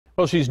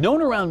Well, she's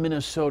known around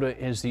Minnesota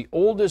as the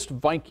oldest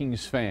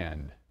Vikings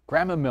fan.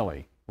 Grandma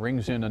Millie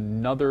rings in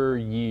another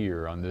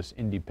year on this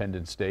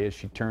Independence Day as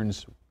she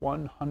turns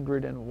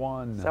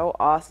 101. So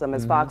awesome.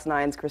 As Fox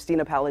 9's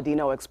Christina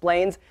Palladino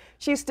explains,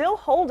 she's still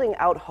holding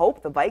out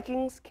hope the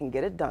Vikings can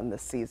get it done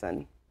this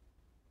season.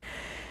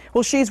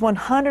 Well, she's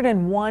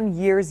 101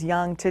 years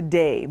young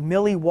today.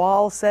 Millie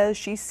Wall says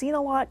she's seen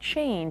a lot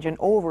change in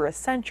over a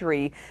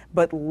century,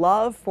 but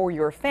love for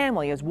your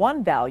family is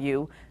one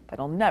value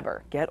that'll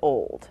never get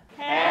old.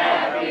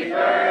 Happy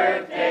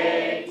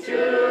birthday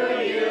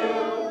to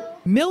you.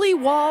 Millie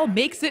Wall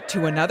makes it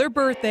to another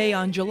birthday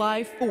on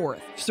July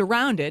 4th,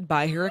 surrounded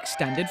by her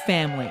extended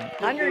family.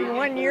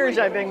 101 years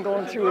I've been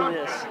going through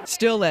this.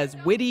 Still as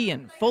witty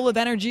and full of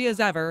energy as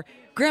ever,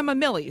 Grandma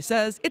Millie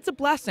says it's a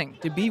blessing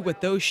to be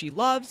with those she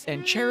loves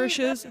and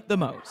cherishes the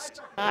most.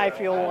 I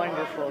feel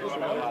wonderful.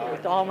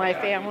 With all my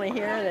family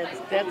here,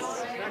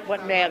 that's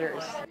what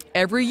matters.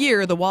 Every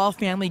year, the Wall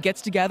family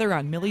gets together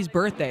on Millie's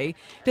birthday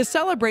to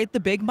celebrate the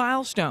big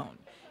milestone.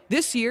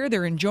 This year,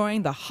 they're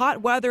enjoying the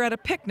hot weather at a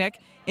picnic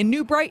in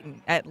New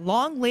Brighton at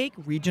Long Lake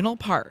Regional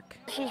Park.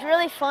 She's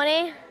really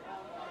funny.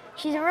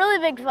 She's a really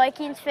big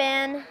Vikings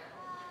fan,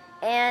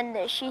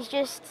 and she's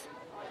just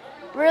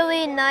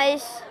really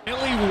nice.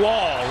 Millie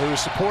Wall, who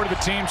has supported the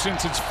team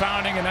since its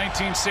founding in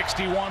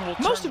 1961.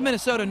 Most of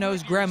Minnesota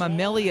knows Grandma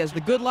Millie as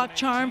the good luck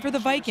charm for the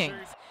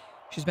Vikings.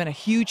 She's been a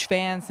huge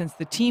fan since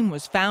the team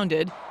was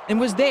founded and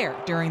was there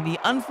during the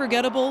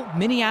unforgettable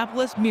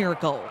Minneapolis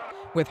Miracle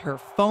with her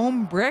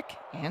foam brick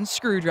and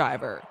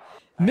screwdriver.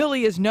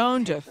 Millie is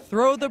known to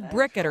throw the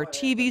brick at her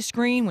TV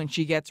screen when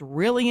she gets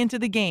really into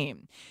the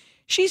game.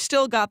 She's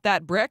still got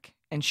that brick,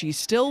 and she's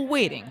still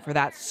waiting for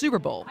that Super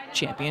Bowl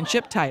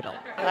championship title.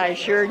 I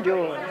sure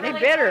do. They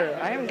better.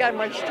 I haven't got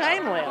much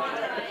time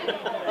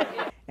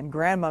left. And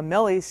Grandma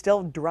Millie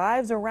still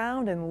drives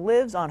around and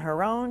lives on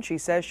her own. She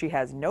says she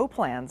has no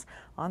plans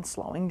on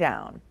slowing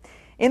down.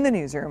 In the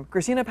newsroom,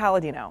 Christina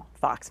Palladino,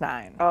 Fox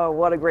 9. Oh,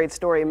 what a great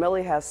story.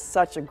 Millie has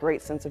such a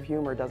great sense of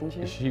humor, doesn't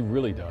she? She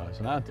really does.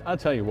 And I'll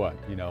tell you what,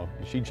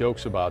 she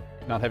jokes about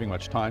not having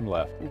much time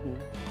left.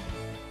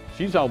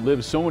 She's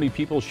outlived so many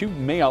people, she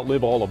may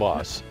outlive all of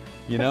us.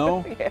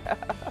 Yeah.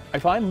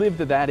 If I live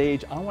to that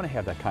age, I want to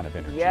have that kind of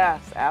energy.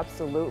 Yes,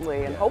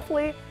 absolutely. And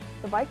hopefully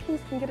the Vikings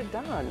can get it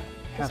done.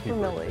 Just Happy for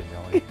birthday,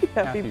 Millie. Millie.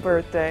 Happy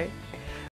birthday.